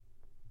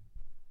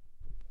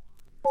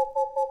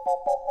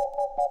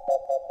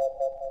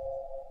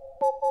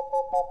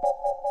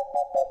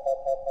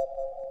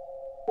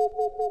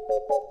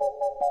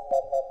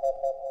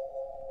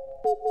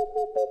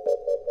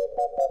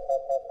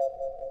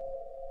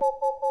I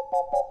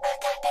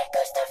got that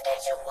good stuff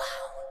that you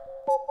want.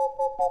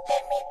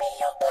 Let me be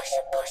your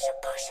pusher, pusher,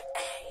 pusher,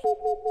 ayy. I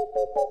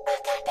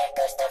got that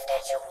good stuff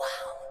that you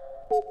want.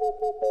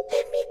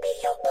 Let me be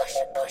your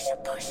pusher, pusher,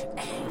 pusher,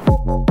 ayy.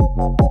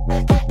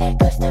 I got that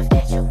good stuff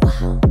that you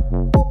want.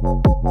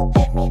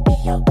 Let me be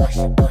your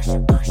pusher,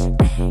 pusher, pusher,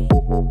 ayy.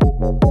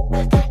 I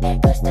got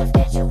that good stuff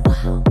that you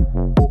want.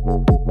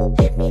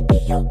 Let me be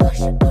your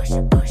pusher,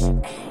 pusher, pusher,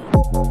 ayy.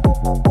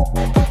 I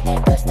got that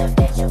good stuff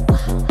that you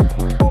want.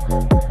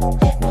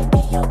 Let me be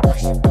your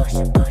pusher,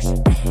 pusher,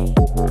 pusher, ayy.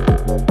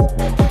 I got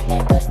that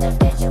good stuff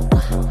that you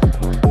want.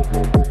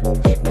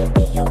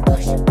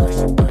 Let me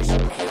be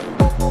your pusher,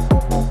 pusher, pusher, ayy.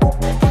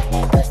 I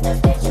got that good stuff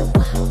that you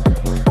want.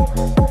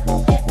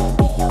 Let me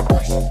be your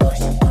pusher,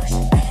 pusher, pusher,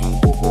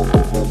 ayy.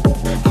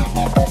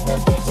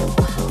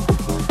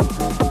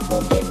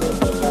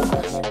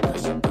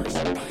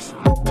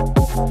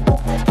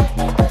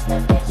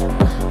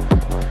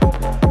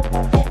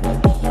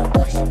 I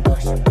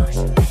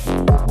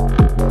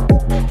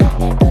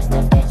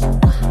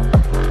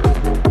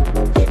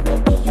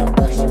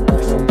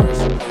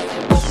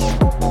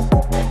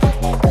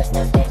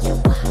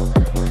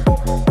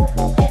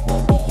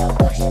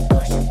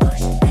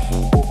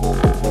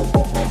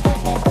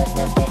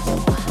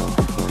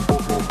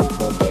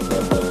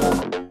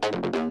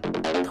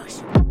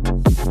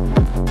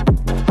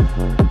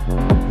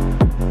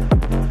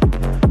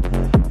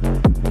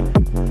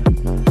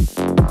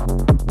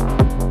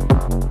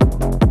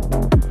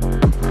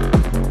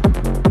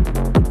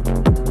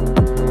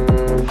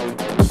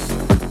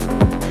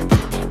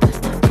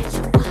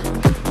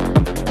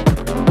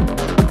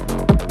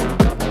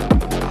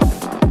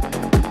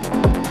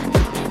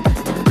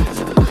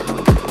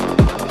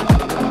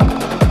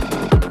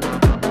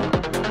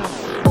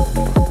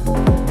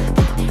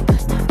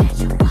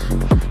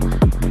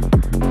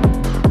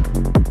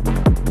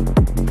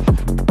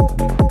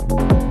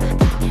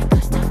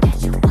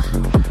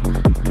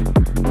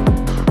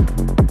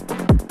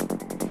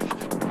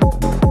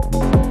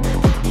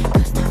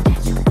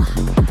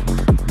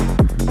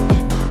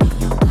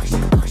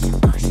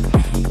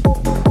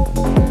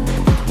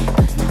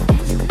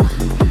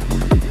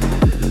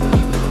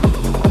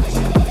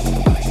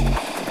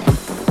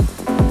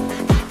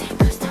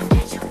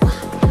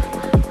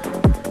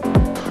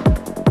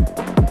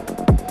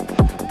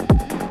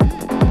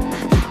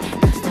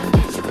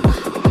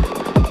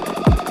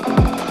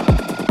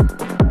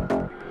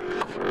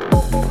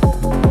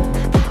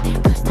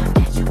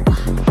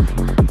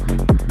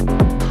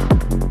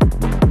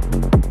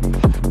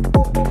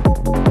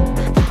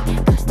that good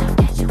stuff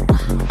that you want.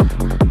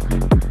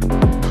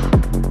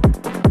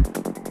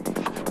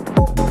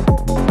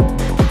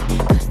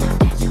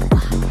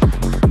 Let me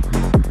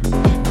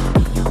be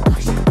your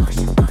pusher,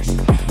 pusher, pusher,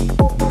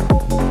 ayy.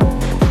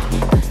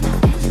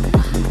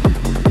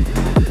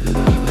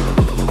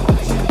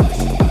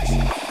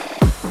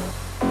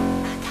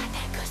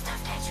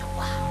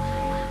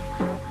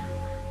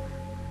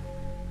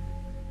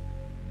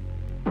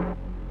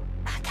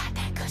 I got that good stuff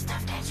that you want. Let me be your pusher, pusher, pusher, ayy. I got that good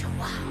stuff that you want. Let me be your pusher, pusher, pusher, ayy. I got that good stuff that you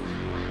want. Let me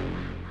be your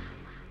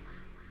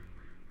pusher,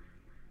 pusher, pusher,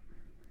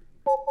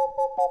 ayy. I got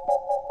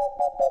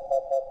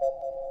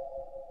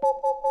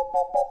that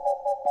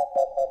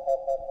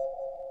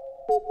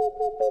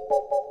good stuff that you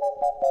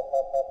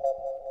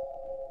want.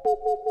 Let me be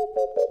your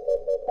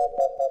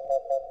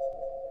pusher.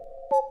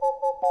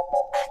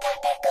 I got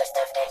that good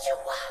stuff that you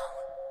want.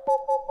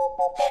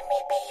 Let me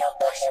be your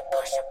pusher,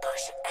 pusher,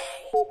 pusher,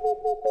 ayy.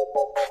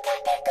 I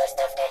got that good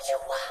stuff that you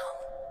want.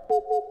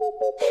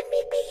 Let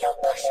me be your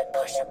pusher,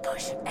 pusher,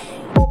 pusher,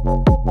 ayy.